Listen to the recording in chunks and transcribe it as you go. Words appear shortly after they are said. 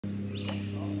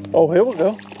Oh, here we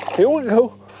go. Here we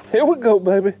go. Here we go,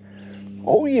 baby.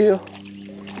 Oh, yeah.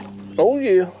 Oh,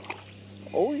 yeah.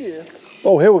 Oh, yeah.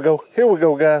 Oh, here we go. Here we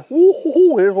go, guys.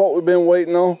 Woo-hoo-hoo. Here's what we've been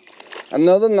waiting on.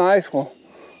 Another nice one.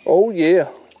 Oh, yeah.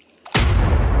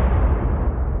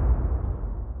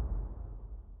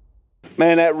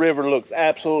 Man, that river looks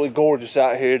absolutely gorgeous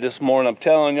out here this morning. I'm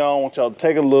telling y'all, I want y'all to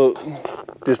take a look.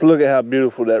 Just look at how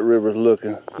beautiful that river's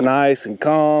looking. Nice and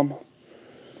calm.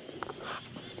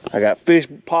 I got fish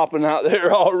popping out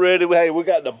there already. Hey, we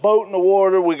got the boat in the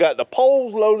water. We got the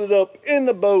poles loaded up in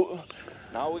the boat.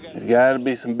 Now we got. There's gotta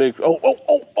be some big.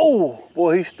 Oh!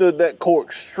 Boy, he stood that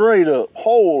cork straight up.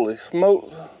 Holy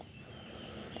smokes!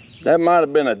 That might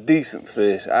have been a decent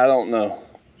fish. I don't know.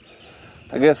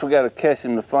 I guess we got to catch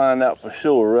him to find out for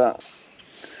sure, right?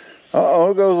 Uh-oh,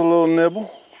 here goes a little nibble.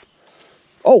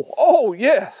 Oh,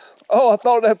 yes. Oh, I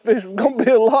thought that fish was going to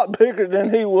be a lot bigger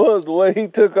than he was the way he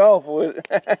took off with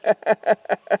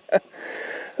it.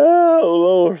 Oh,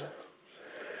 Lord.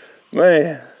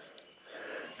 Man,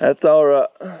 that's all right.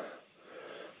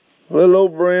 Little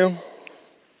old bream.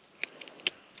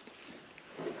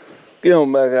 Get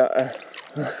him back out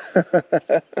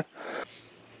there.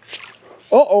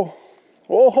 Uh-oh.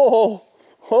 Oh,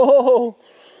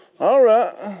 all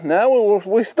right. Now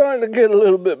we're starting to get a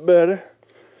little bit better.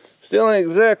 Still ain't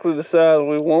exactly the size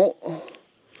we want,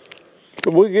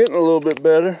 but we're getting a little bit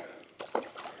better.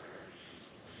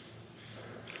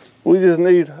 We just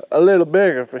need a little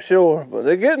bigger for sure, but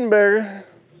they're getting bigger.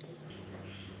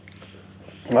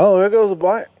 Oh, there goes a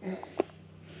bite.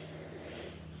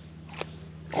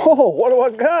 Oh, what do I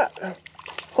got?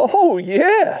 Oh,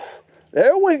 yes.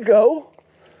 There we go.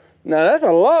 Now that's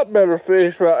a lot better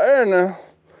fish right there now.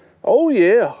 Oh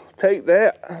yeah, take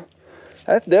that.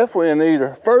 That's definitely an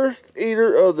eater. First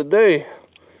eater of the day.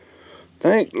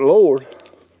 Thank the Lord.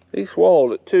 He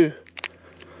swallowed it too.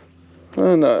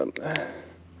 And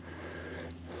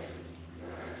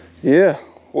yeah,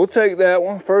 we'll take that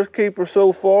one. First keeper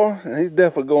so far, and he's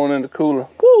definitely going in the cooler.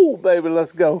 Woo, baby,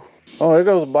 let's go. Oh, here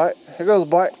goes a bite. Here goes a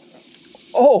bite.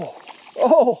 Oh,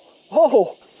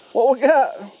 what we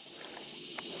got?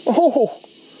 Oh,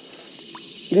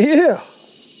 yeah.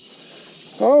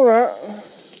 All right.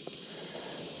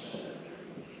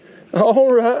 All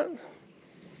right.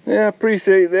 Yeah, I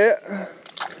appreciate that.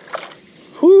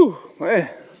 Whew,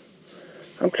 man.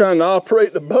 I'm trying to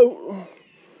operate the boat.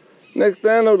 Next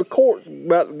thing I know, the cork's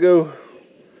about to go.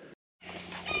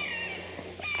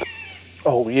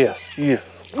 Oh, yes, yes.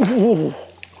 Ooh.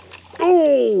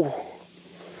 Ooh.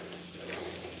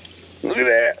 Look at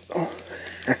that.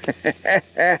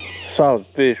 Solid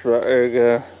fish right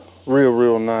there, guys.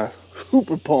 Real nice.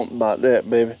 Super pumped about that,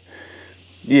 baby.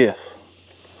 Yes.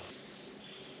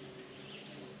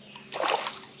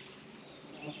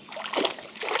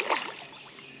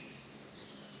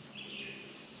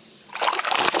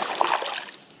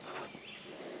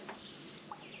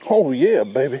 Oh yeah,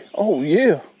 baby. Oh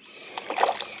yeah.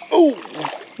 Oh,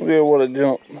 look at what a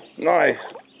jump. Nice.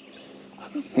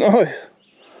 Nice.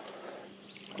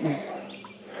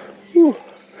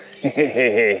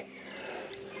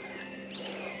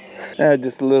 That's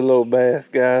just a little old bass,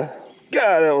 guys.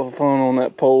 God, that was fun on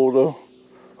that pole, though.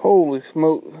 Holy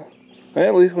smokes. Well,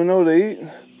 at least we know to eat.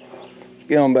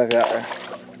 Get on back out there.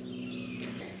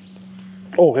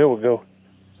 Oh, here we go.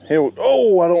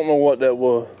 Oh, I don't know what that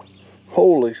was.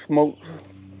 Holy smokes.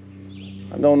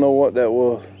 I don't know what that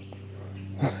was.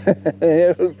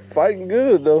 It was fighting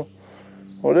good, though.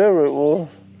 Whatever it was.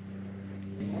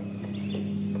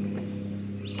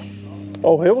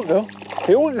 Oh, here we go.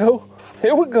 Here we go.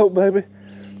 Here we go, baby.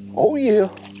 Oh, yeah.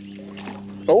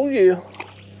 Oh, yeah.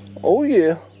 Oh,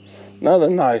 yeah. Another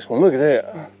nice one. Look at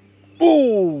that.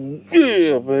 Oh,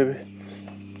 yeah, baby.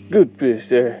 Good fish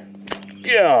there.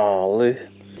 Golly.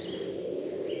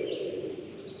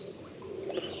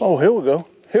 Oh, here we go.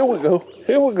 Here we go.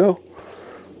 Here we go.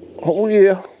 Oh,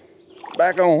 yeah.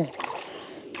 Back on.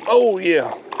 Oh,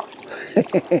 yeah.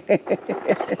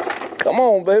 Come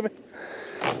on, baby.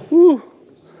 Woo.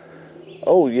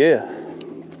 Oh, yeah.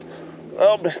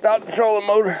 Oh, but stop the trolling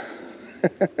motor.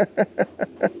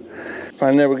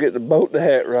 I never get the boat to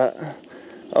hat right.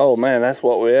 Oh, man, that's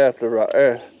what we're after right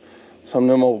there. Some of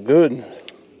them old good ones.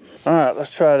 All right,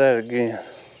 let's try that again.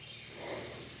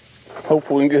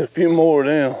 Hopefully we can get a few more of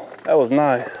them. That was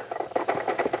nice.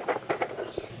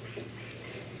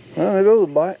 Well, there goes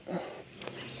a bite.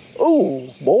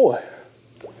 Oh, boy.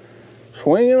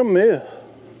 Swing and a miss.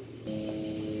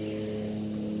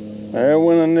 There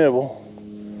went a nibble.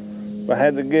 If I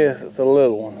had to guess, it's a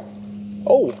little one.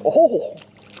 Oh.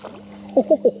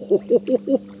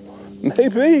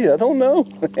 Maybe, I don't know.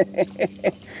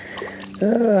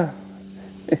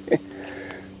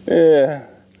 Yeah.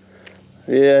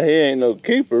 Yeah, he ain't no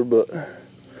keeper, but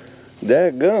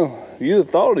dadgum, you'd have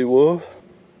thought he was.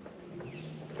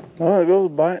 All right, goes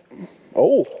the bite.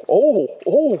 Oh, oh,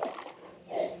 oh.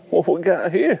 What we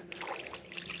got here?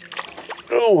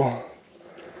 Oh,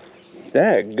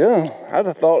 dadgum. I'd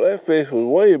have thought that fish was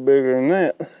way bigger than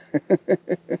that.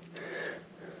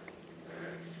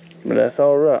 But that's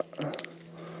all right.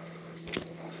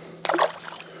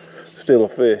 Still a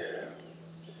fish.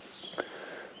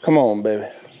 Come on, baby.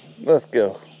 Let's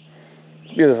go.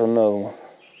 Get us another one.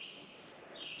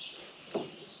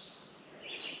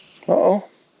 Uh-oh.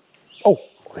 Oh,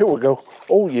 here we go.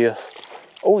 Oh, yes.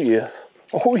 Oh, yes.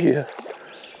 Oh, yes.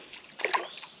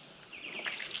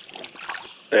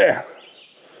 There.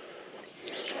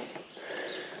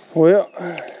 Well,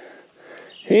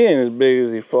 he ain't as big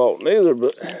as he thought neither,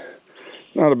 but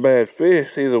not a bad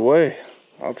fish either way.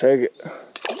 I'll take it.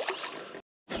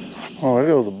 Oh, there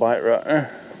goes a bite right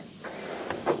there.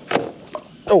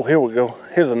 Oh, here we go.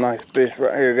 Here's a nice fish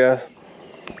right here, guys.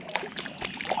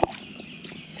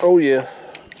 Oh, yes.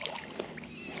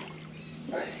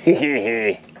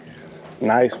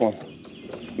 Nice one.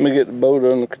 Let me get the boat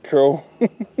under control.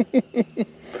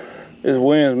 This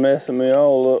wind's messing me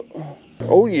all up.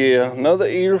 Oh, yeah. Another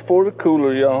eater for the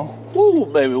cooler, y'all. Woo,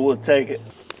 baby, we'll take it.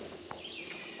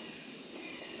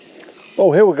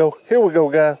 Oh, here we go. Here we go,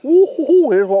 guys. Woo-hoo-hoo.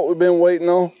 Here's what we've been waiting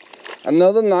on.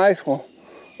 Another nice one.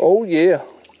 Oh, yeah.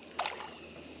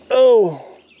 Oh.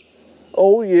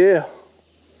 Oh, yeah.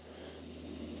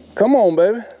 Come on,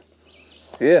 baby.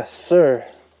 Yes, sir.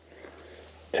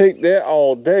 Take that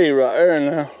all day right there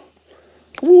now.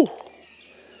 Woo.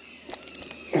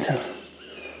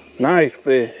 Nice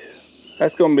fish.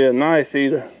 That's gonna be a nice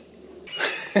eater.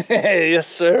 Yes,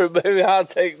 sir, baby. I'll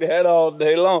take that all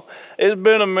day long. It's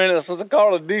been a minute since I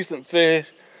caught a decent fish,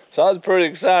 so I was pretty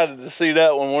excited to see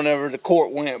that one whenever the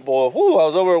court went, boy. Woo, I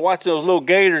was over there watching those little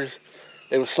gators.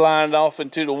 They were sliding off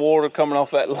into the water coming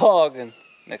off that log, and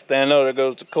next thing I know, there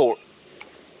goes the court.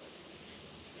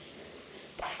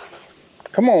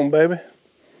 Come on, baby.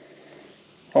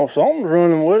 Oh, something's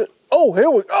running with it. Oh, here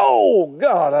we go. Oh,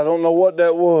 God, I don't know what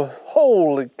that was.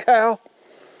 Holy cow.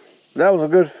 That was a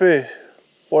good fish.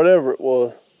 Whatever it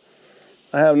was.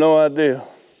 I have no idea.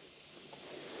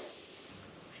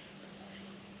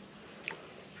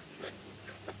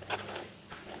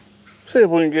 See if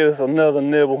we can get us another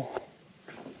nibble.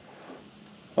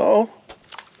 Uh-oh.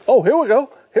 Oh, here we go.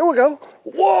 Here we go.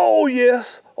 Whoa,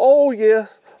 yes. Oh,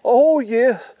 yes. Oh,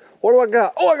 yes. What do I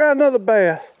got? Oh, I got another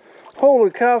bass. Holy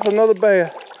cow, it's another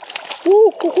bass.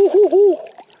 Woo, hoo, hoo, hoo, hoo.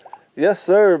 Yes,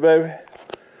 sir, baby.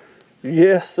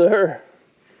 Yes, sir.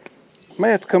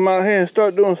 May have to come out here and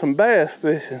start doing some bass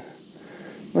fishing.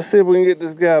 Let's see if we can get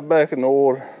this guy back in the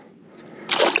water.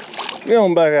 Get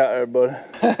on back out there, buddy.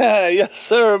 Yes,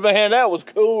 sir, man. That was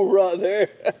cool right there.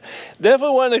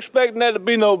 Definitely wasn't expecting that to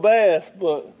be no bass,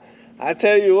 but I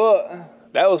tell you what,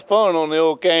 that was fun on the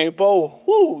old cane pole.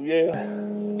 Woo, yeah.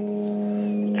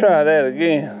 Try that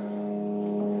again.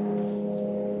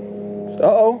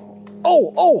 Uh-oh.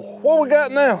 Oh, oh, what we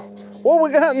got now? What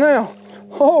we got now?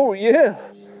 Oh,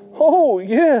 yes. Oh,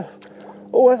 yes.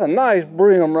 Oh, that's a nice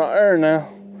brim right there now.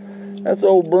 That's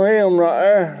old brim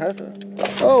right there.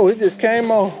 Oh, it just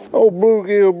came off. Old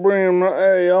bluegill brim right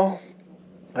there, y'all.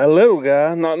 That little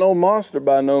guy, not no monster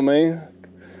by no means.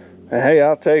 And hey,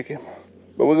 I'll take him.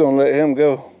 But we're gonna let him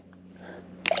go.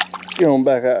 Get on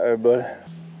back out there, buddy.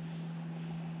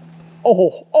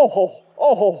 Oh, oh,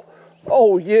 oh,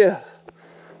 oh, yes.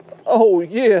 Oh,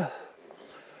 yes.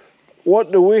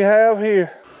 What do we have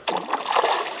here?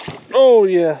 Oh,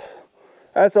 yes.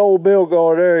 That's old bill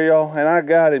guard there, y'all. And I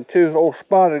got him too. Old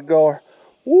spotted guard.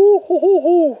 Woo, hoo, hoo,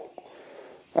 hoo.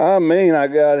 I mean, I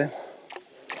got him.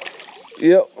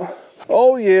 Yep.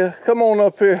 Oh, yeah. Come on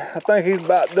up here. I think he's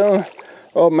about done.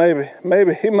 Oh, maybe.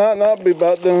 Maybe. He might not be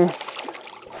about done.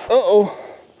 Uh-oh.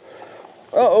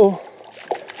 Uh-oh.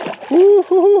 Woo,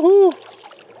 hoo, hoo, hoo.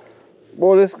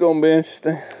 Boy, this is going to be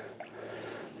interesting.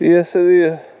 Yes, it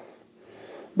is.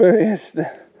 Very interesting.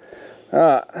 All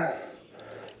right.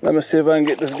 Let me see if I can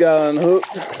get this guy unhooked.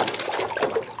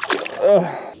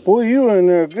 Boy, you in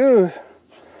there good.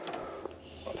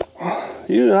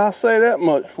 I'll say that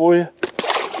much for you.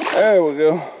 There we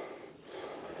go.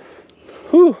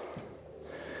 Whew.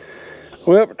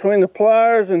 Well, between the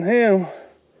pliers and him,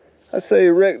 I'd say he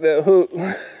wrecked that hook.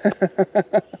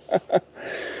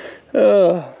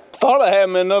 thought I had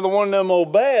me another one of them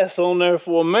old bass on there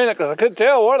for a minute because I couldn't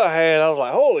tell what I had. I was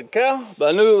like, holy cow. But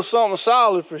I knew it was something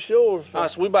solid for sure. So. All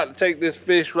right, so we about to take this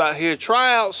fish right here.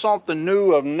 Try out something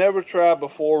new I've never tried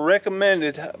before.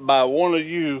 Recommended by one of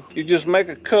you. You just make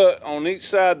a cut on each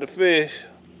side of the fish.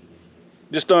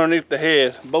 Just underneath the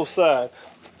head, both sides.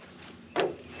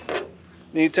 Then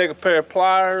you take a pair of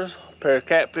pliers, a pair of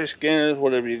catfish skinners,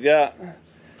 whatever you got.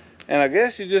 And I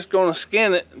guess you're just gonna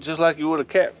skin it just like you would a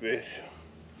catfish.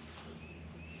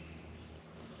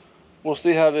 We'll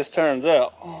see how this turns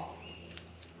out.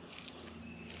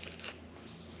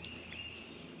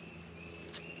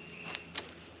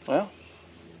 Well,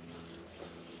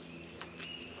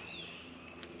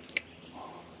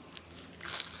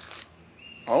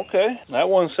 okay, that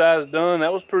one side's done.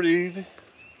 That was pretty easy.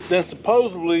 Then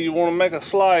supposedly you want to make a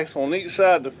slice on each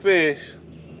side of the fish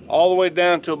all the way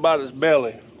down to about its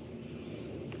belly.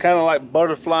 Kind of like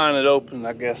butterflying it open,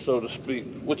 I guess, so to speak.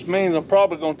 Which means I'm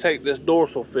probably going to take this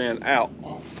dorsal fin out.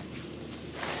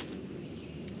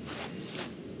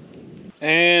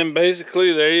 And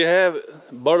basically there you have it.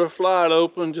 Butterfly it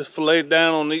open, just filleted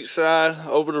down on each side,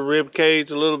 over the rib cage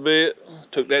a little bit.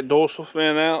 Took that dorsal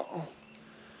fin out.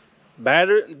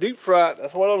 Batter it and deep fry it,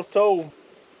 that's what I was told.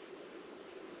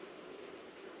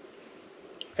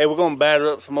 Hey, we're gonna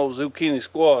batter up some old zucchini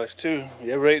squash too.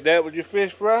 You ever ate that with your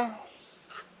fish fry?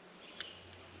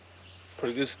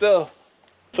 Pretty good stuff.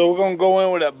 So we're gonna go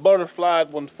in with that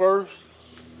butterflied one first.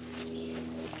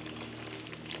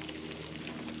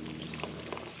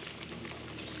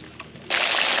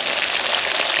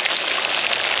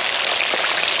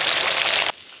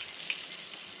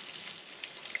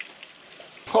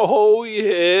 Oh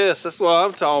yes, that's what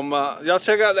I'm talking about. Y'all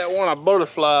check out that one I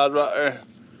butterflied right there.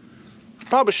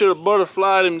 Probably should have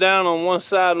butterflied him down on one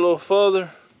side a little further.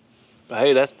 But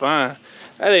hey, that's fine.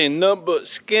 That ain't nothing but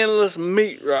skinless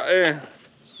meat right there.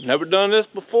 Never done this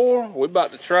before. We're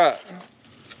about to try it.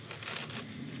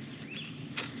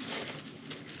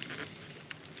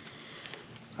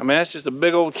 I mean, that's just a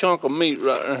big old chunk of meat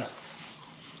right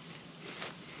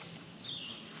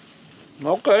there.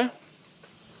 Okay.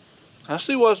 I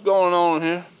see what's going on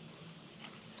here.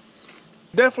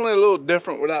 Definitely a little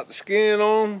different without the skin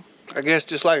on. I guess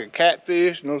just like a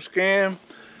catfish, no skin.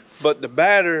 But the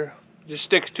batter just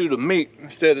sticks to the meat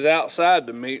instead of outside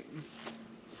the meat.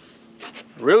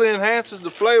 Really enhances the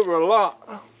flavor a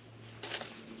lot.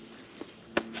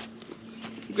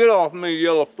 Get off me,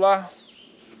 yellow fly.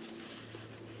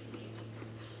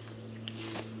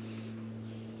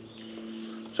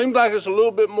 Seems like it's a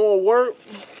little bit more work.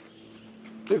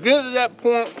 To get to that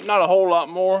point, not a whole lot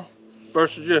more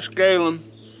versus just scaling.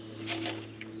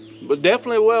 But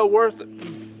definitely well worth it.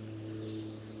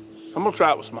 I'm gonna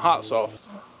try it with some hot sauce.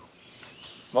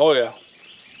 Oh yeah.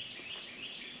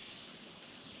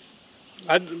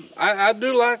 I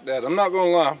do like that, I'm not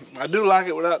gonna lie. I do like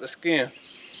it without the skin.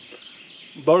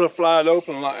 Butterflied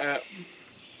open like that.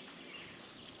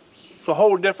 It's a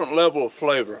whole different level of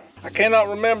flavor. I cannot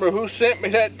remember who sent me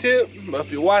that tip, but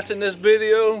if you're watching this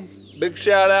video, big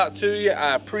shout out to you,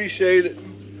 I appreciate it.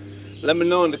 Let me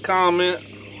know in the comment.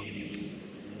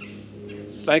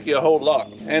 Thank you a whole lot.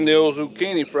 And the old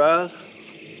zucchini fries.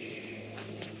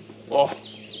 Oh,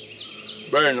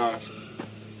 very nice.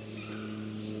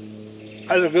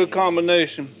 That's a good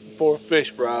combination for a fish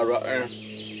fry right there.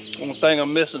 Only thing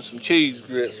I'm missing some cheese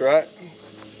grits, right?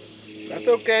 That's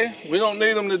okay. We don't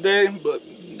need them today, but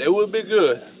they would be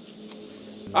good.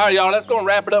 All right, y'all, that's gonna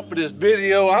wrap it up for this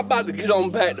video. I'm about to get on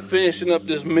back to finishing up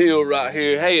this meal right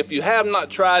here. Hey, if you have not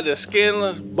tried the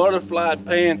skinless butterflied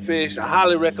panfish, I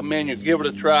highly recommend you give it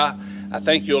a try. I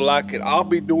think you'll like it. I'll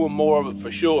be doing more of it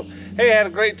for sure. Hey, I had a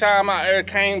great time out there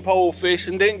cane pole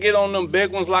fishing. Didn't get on them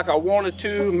big ones like I wanted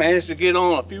to. Managed to get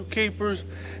on a few keepers.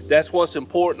 That's what's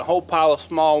important, a whole pile of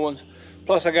small ones.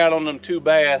 Plus I got on them 2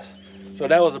 bass. So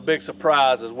that was a big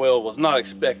surprise as well. Was not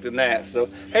expecting that. So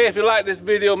hey, if you like this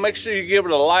video, make sure you give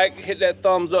it a like, hit that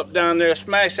thumbs up down there,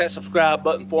 smash that subscribe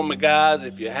button for me, guys,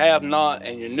 if you have not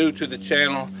and you're new to the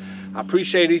channel. I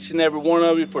appreciate each and every one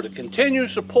of you for the continued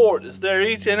support that's there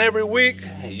each and every week.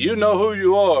 You know who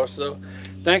you are, so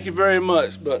thank you very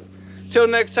much. But till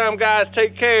next time, guys,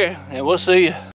 take care and we'll see you.